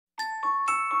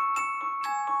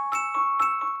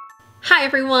Hi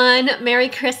everyone, Merry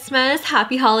Christmas,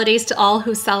 Happy Holidays to all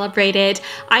who celebrated.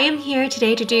 I am here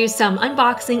today to do some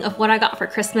unboxing of what I got for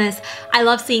Christmas. I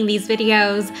love seeing these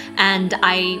videos and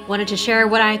I wanted to share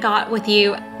what I got with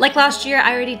you. Like last year,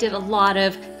 I already did a lot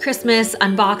of Christmas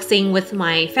unboxing with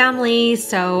my family,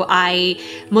 so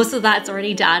most of that's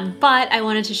already done, but I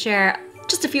wanted to share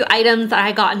just a few items that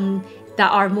I gotten that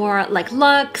are more like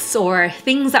looks or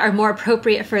things that are more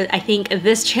appropriate for, I think,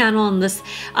 this channel and this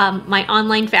my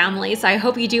online family. So I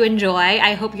hope you do enjoy.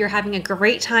 I hope you're having a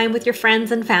great time with your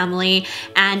friends and family,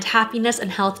 and happiness and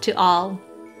health to all.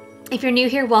 If you're new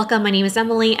here, welcome. My name is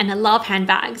Emily and I love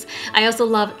handbags. I also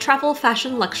love travel,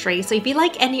 fashion, luxury. So if you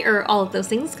like any or all of those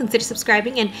things, consider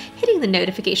subscribing and hitting the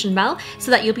notification bell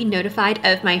so that you'll be notified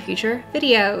of my future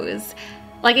videos.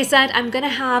 Like I said, I'm gonna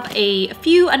have a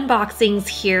few unboxings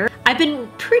here. I've been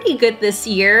pretty good this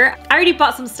year. I already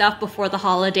bought some stuff before the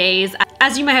holidays.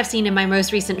 As you might have seen in my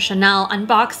most recent Chanel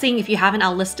unboxing, if you haven't,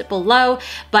 I'll list it below,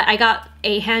 but I got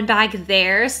a handbag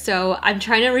there, so I'm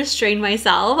trying to restrain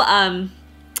myself.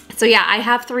 So yeah, I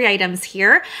have 3 items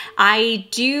here. I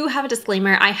do have a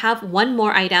disclaimer. I have one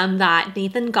more item that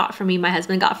Nathan got for me, my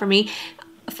husband got for me,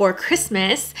 for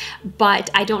Christmas, but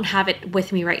I don't have it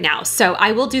with me right now. So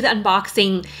I will do the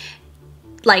unboxing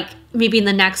like maybe in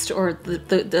the next or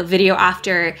the video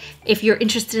after. If you're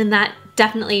interested in that,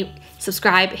 definitely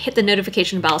subscribe, hit the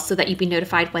notification bell so that you'll be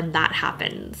notified when that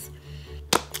happens.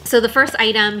 So the first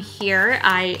item here,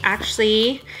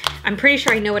 I'm pretty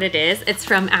sure I know what it is. It's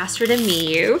from Astrid &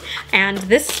 Miyu, and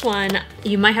this one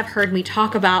you might have heard me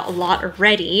talk about a lot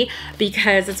already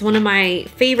because it's one of my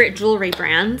favorite jewelry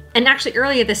brands. And actually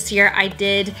earlier this year I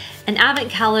did an advent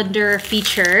calendar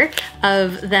feature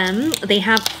of them. They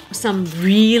have some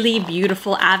really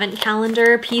beautiful advent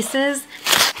calendar pieces,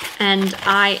 and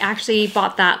I actually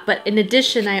bought that, but in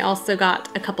addition I also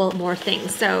got a couple more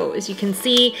things. So as you can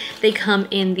see, they come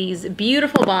in these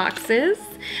beautiful boxes,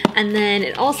 and then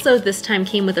it also this time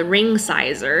came with a ring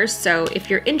sizer. So if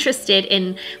you're interested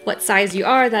in what size you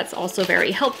are, that's also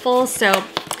very helpful. So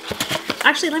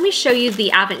actually, let me show you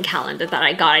the advent calendar that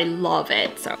I got. I love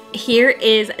it. So here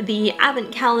is the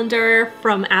advent calendar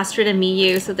from Astrid &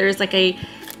 Miyu. So there's like a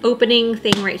opening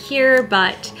thing right here,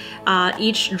 but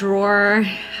each drawer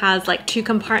has like 2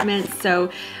 compartments.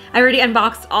 So I already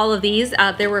unboxed all of these.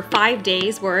 There were 5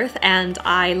 days worth and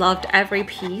I loved every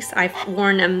piece. I've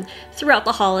worn them throughout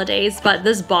the holidays, but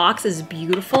this box is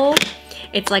beautiful.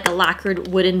 It's like a lacquered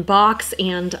wooden box,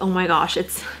 and oh my gosh,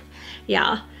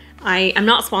 yeah. I'm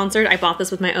not sponsored. I bought this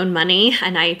with my own money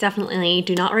and I definitely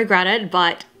do not regret it,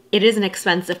 but it is an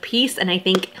expensive piece, and I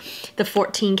think the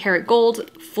 14 karat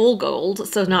gold, full gold,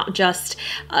 so not just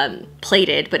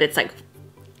plated, but it's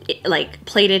like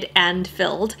plated and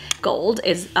filled gold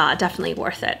is definitely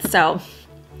worth it. So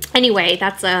anyway,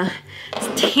 that's a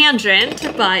tangent,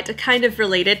 but kind of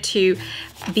related to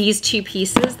these 2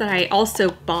 pieces that I also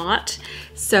bought.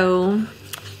 So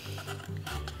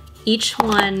each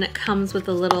one comes with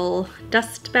a little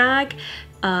dust bag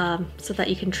so that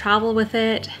you can travel with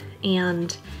it.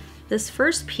 And this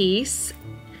first piece,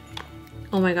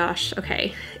 oh my gosh,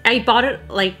 okay. I bought it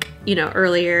like, you know,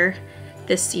 earlier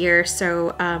this year,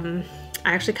 so I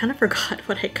actually kind of forgot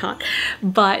what I got,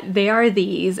 but they are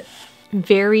these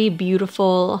very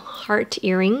beautiful heart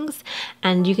earrings,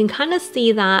 and you can kind of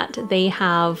see that they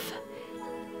have,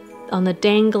 on the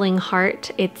dangling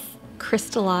heart, it's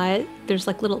crystallized. There's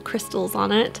like little crystals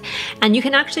on it, and you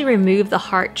can actually remove the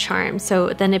heart charm, so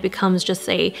then it becomes just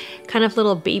a kind of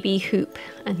little baby hoop,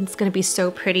 and it's gonna be so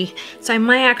pretty. So I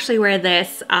might actually wear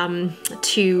this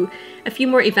to a few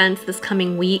more events this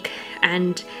coming week,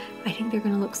 and I think they're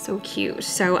gonna look so cute.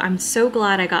 So I'm so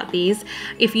glad I got these.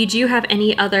 If you do have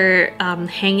any other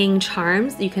hanging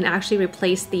charms, you can actually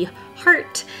replace the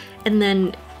heart, and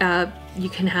then you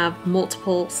can have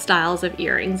multiple styles of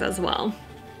earrings as well.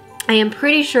 I am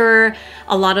pretty sure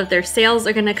a lot of their sales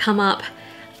are gonna come up.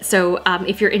 So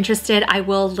if you're interested, I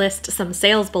will list some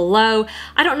sales below.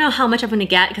 I don't know how much I'm gonna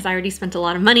get because I already spent a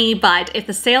lot of money, but if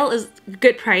the sale is a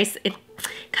good price, it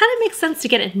kind of makes sense to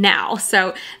get it now.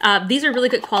 So these are really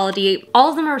good quality. All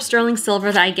of them are sterling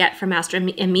silver that I get from Astrid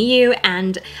 & Miyu,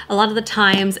 and a lot of the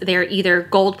times they're either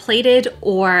gold plated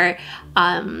or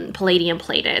palladium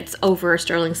plated over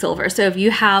sterling silver. So if you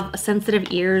have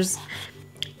sensitive ears,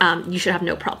 you should have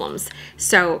no problems.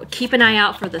 So keep an eye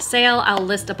out for the sale. I'll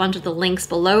list a bunch of the links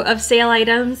below of sale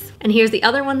items. And here's the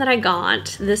other one that I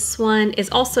got. This one is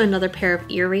also another pair of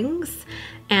earrings,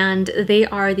 and they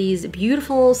are these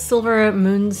beautiful silver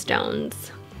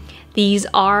moonstones. These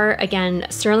are, again,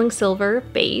 sterling silver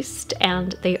based,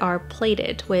 and they are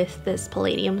plated with this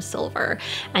palladium silver.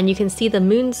 And you can see the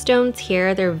moonstones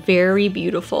here. They're very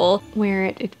beautiful. Where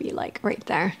it'd be like right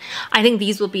there. I think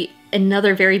these will be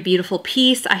another very beautiful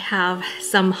piece. I have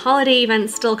some holiday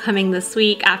events still coming this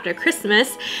week after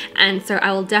Christmas, and so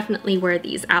I will definitely wear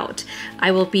these out.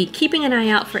 I will be keeping an eye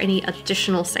out for any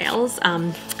additional sales,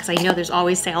 because I know there's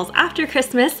always sales after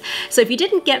Christmas. So if you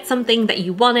didn't get something that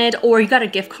you wanted, or you got a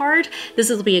gift card, this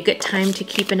will be a good time to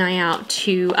keep an eye out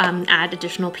to add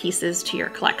additional pieces to your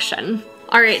collection.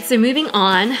 All right, so moving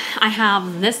on, I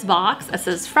have this box that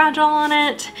says Fragile on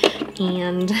it,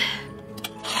 and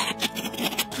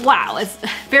wow, it's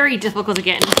very difficult to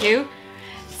get into.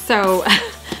 So,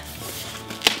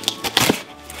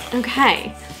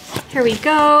 okay, here we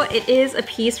go. It is a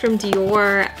piece from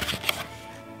Dior.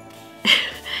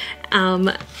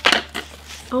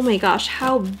 Oh my gosh,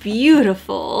 how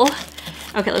beautiful.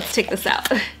 Okay, let's take this out.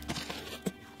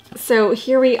 So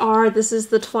here we are. This is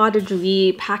the Trois de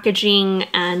Juillet packaging,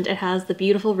 and it has the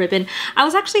beautiful ribbon. I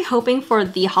was actually hoping for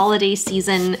the holiday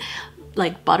season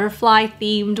like butterfly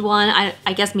themed one.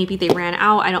 I guess maybe they ran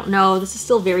out, I don't know. This is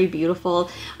still very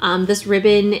beautiful. This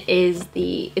ribbon is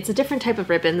it's a different type of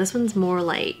ribbon. This one's more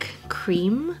like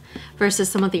cream versus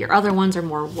some of the other ones are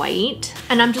more white.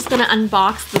 And I'm just gonna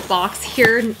unbox the box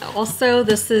here. Also,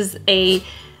 this is a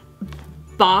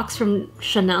box from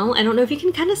Chanel. I don't know if you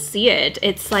can kind of see it.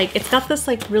 It's like, it's got this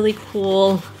like really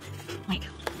cool like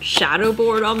shadow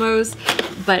board almost,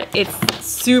 but it's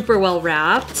super well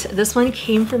wrapped. This one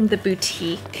came from the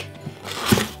boutique.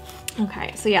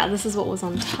 Okay, so yeah, this is what was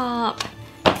on top.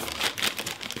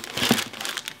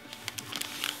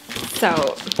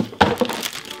 So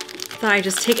I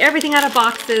just take everything out of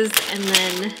boxes and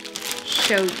then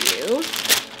show you.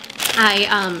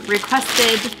 I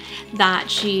requested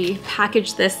that she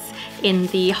package this in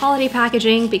the holiday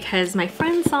packaging because my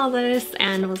friend saw this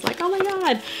and was like, oh my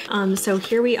god. So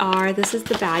here we are. This is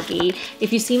the baggie.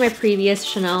 If you see my previous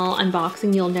Chanel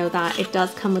unboxing, you'll know that it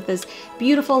does come with this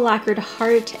beautiful lacquered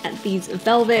heart and these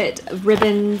velvet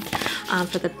ribbons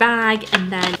for the bag.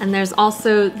 And there's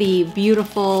also the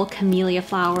beautiful camellia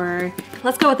flower.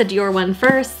 Let's go with the Dior one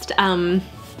first.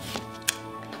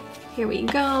 Here we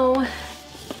go.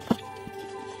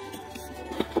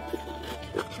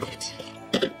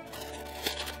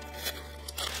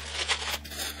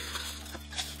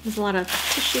 There's a lot of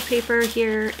tissue paper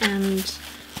here, and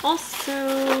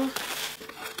also, all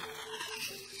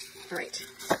right,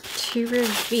 to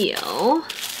reveal,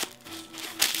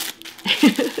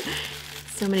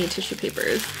 so many tissue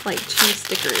papers, like 2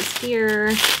 stickers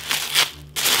here.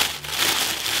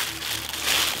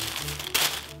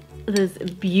 This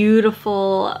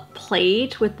beautiful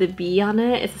plate with the bee on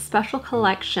it. It's a special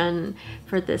collection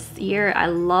for this year. I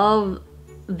love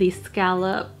the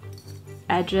scallop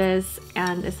edges,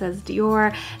 and it says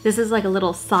Dior. This is like a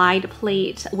little side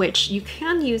plate, which you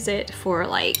can use it for,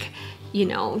 like, you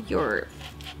know, your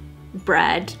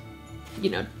bread, you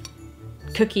know,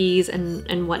 cookies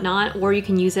and whatnot, or you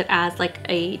can use it as like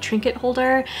a trinket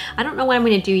holder. I don't know what I'm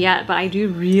going to do yet, but I do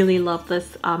really love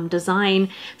this design,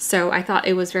 so I thought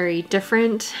it was very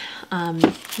different.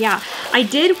 Yeah, I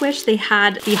did wish they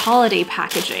had the holiday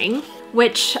packaging,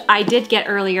 which I did get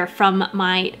earlier from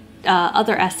my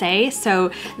other essay.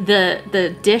 So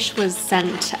the dish was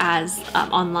sent as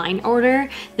online order.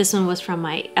 This one was from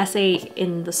my essay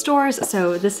in the stores.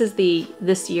 So this is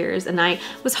this year's, and I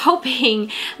was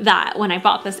hoping that when I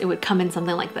bought this it would come in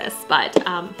something like this, but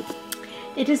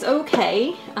it is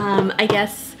okay. I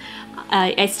guess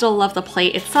I still love the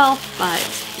plate itself, but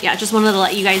yeah, just wanted to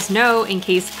let you guys know in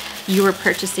case you were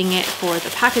purchasing it for the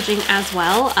packaging as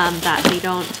well,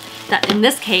 that in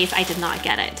this case I did not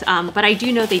get it, but I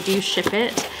do know they do ship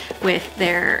it with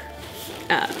their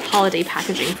holiday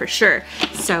packaging for sure.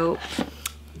 So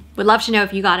would love to know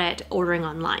if you got it ordering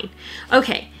online.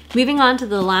 Okay, moving on to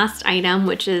the last item,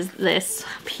 which is this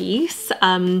piece.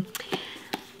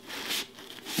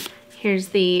 Here's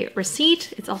the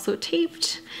receipt. It's also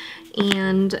taped.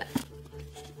 And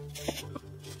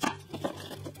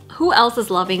who else is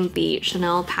loving the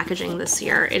Chanel packaging this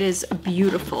year? It is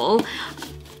beautiful.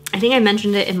 I think I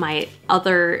mentioned it in my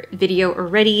other video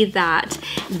already that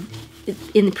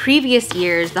in the previous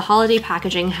years, the holiday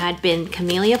packaging had been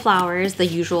camellia flowers, the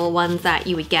usual ones that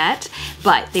you would get,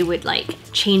 but they would like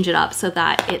change it up so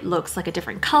that it looks like a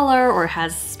different color or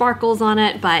has sparkles on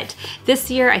it. But this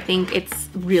year, I think it's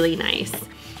really nice.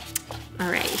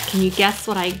 All right, can you guess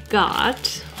what I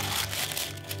got?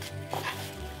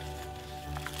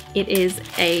 It is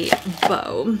a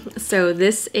bow. So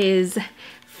this is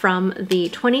from the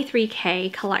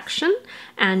 23K collection,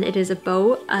 and it is a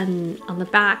bow, and on the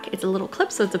back it's a little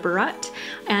clip, so it's a barrette,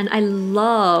 and I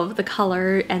love the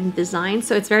color and design.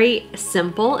 So it's very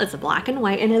simple, it's a black and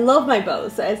white, and I love my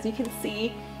bows. So as you can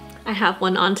see, I have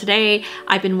one on today.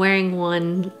 I've been wearing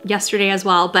one yesterday as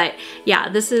well, but yeah,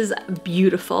 this is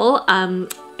beautiful.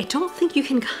 I don't think you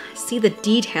can see the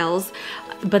details,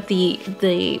 but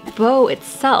the bow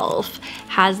itself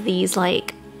has these,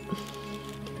 like,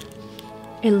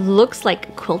 it looks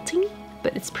like quilting,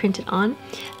 but it's printed on.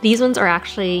 These ones are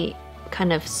actually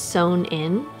kind of sewn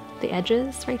in, the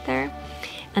edges right there.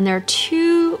 And there are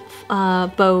two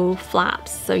bow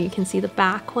flaps, so you can see the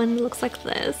back one looks like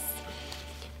this.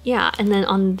 Yeah, and then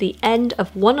on the end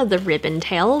of one of the ribbon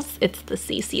tails, it's the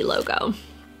CC logo.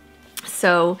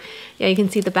 So yeah, you can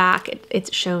see the back,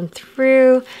 it's shown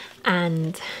through,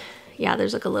 and yeah,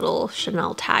 there's like a little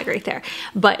Chanel tag right there.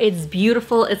 But it's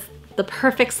beautiful. It's the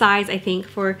perfect size, I think,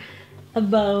 for a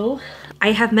bow.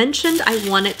 I have mentioned I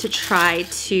wanted to try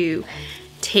to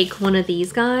take one of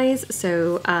these guys.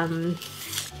 So,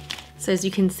 so as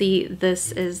you can see,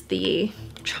 this is the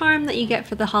charm that you get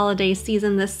for the holiday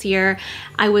season this year.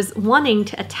 I was wanting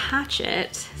to attach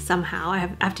it somehow. I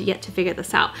have to yet to figure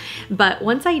this out. But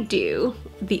once I do,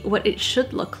 what it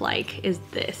should look like is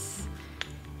this.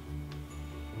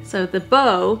 So the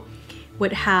bow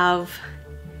would have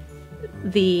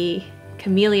the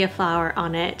camellia flower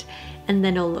on it, and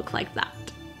then it'll look like that.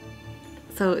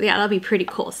 So yeah, that'll be pretty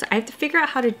cool. So I have to figure out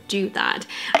how to do that.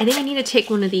 I think I need to take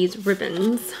one of these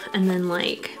ribbons and then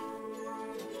like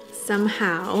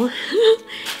somehow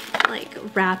like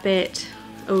wrap it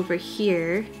over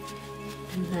here,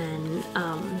 and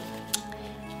then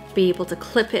be able to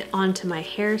clip it onto my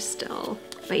hair still.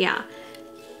 But yeah,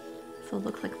 so it'll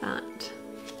look like that.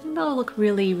 That'll look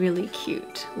really, really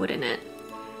cute, wouldn't it?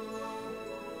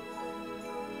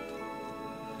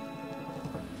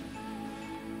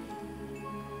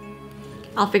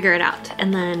 I'll figure it out.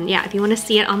 And then, yeah, if you want to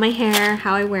see it on my hair,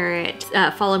 how I wear it,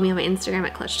 follow me on my Instagram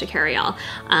at Clutch to Carry All.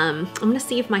 I'm gonna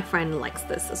see if my friend likes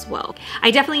this as well.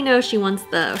 I definitely know she wants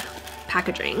the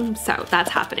packaging, so that's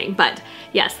happening. But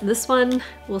yes, this one,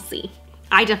 we'll see.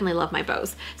 I definitely love my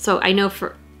bows. So I know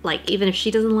for, like, even if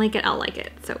she doesn't like it, I'll like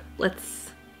it. So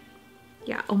let's,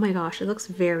 yeah, oh my gosh, it looks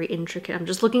very intricate. I'm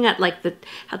just looking at like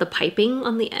how the piping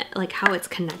on the, like how it's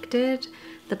connected.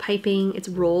 The piping, it's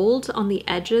rolled on the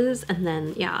edges, and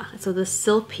then yeah, so the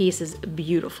silk piece is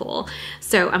beautiful.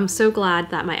 So I'm so glad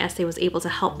that my essay was able to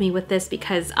help me with this,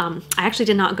 because I actually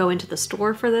did not go into the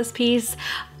store for this piece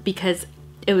because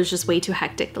it was just way too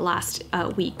hectic the last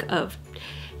week of,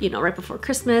 you know, right before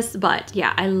Christmas. But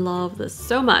yeah, I love this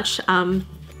so much.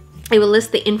 I will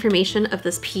list the information of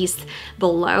this piece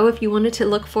below if you wanted to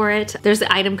look for it. There's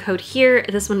the item code here.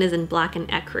 This one is in black and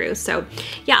ecru. So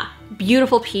yeah,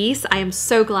 beautiful piece. I am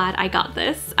so glad I got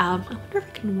this. I wonder if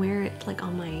I can wear it like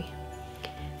on my,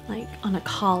 like on a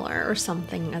collar or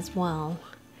something as well.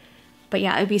 But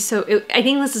yeah, it'd be so, I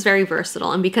think this is very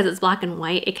versatile, and because it's black and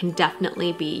white, it can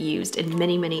definitely be used in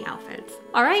many, many outfits.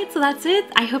 All right, so that's it.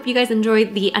 I hope you guys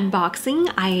enjoyed the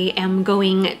unboxing. I am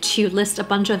going to list a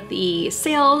bunch of the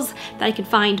sales that I can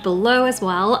find below as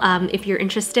well. If you're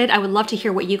interested, I would love to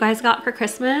hear what you guys got for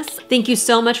Christmas. Thank you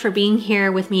so much for being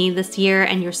here with me this year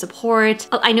and your support.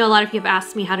 I know a lot of you have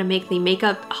asked me how to make the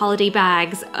makeup holiday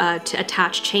bags to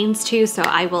attach chains to, so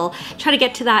I will try to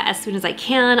get to that as soon as I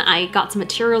can. I got some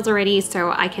materials already,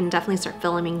 so I can definitely start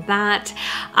filming that.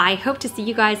 I hope to see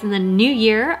you guys in the new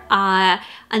year.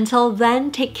 Until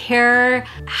then, take care,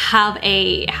 have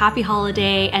a happy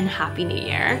holiday, and happy new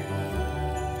year.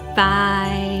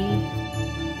 Bye.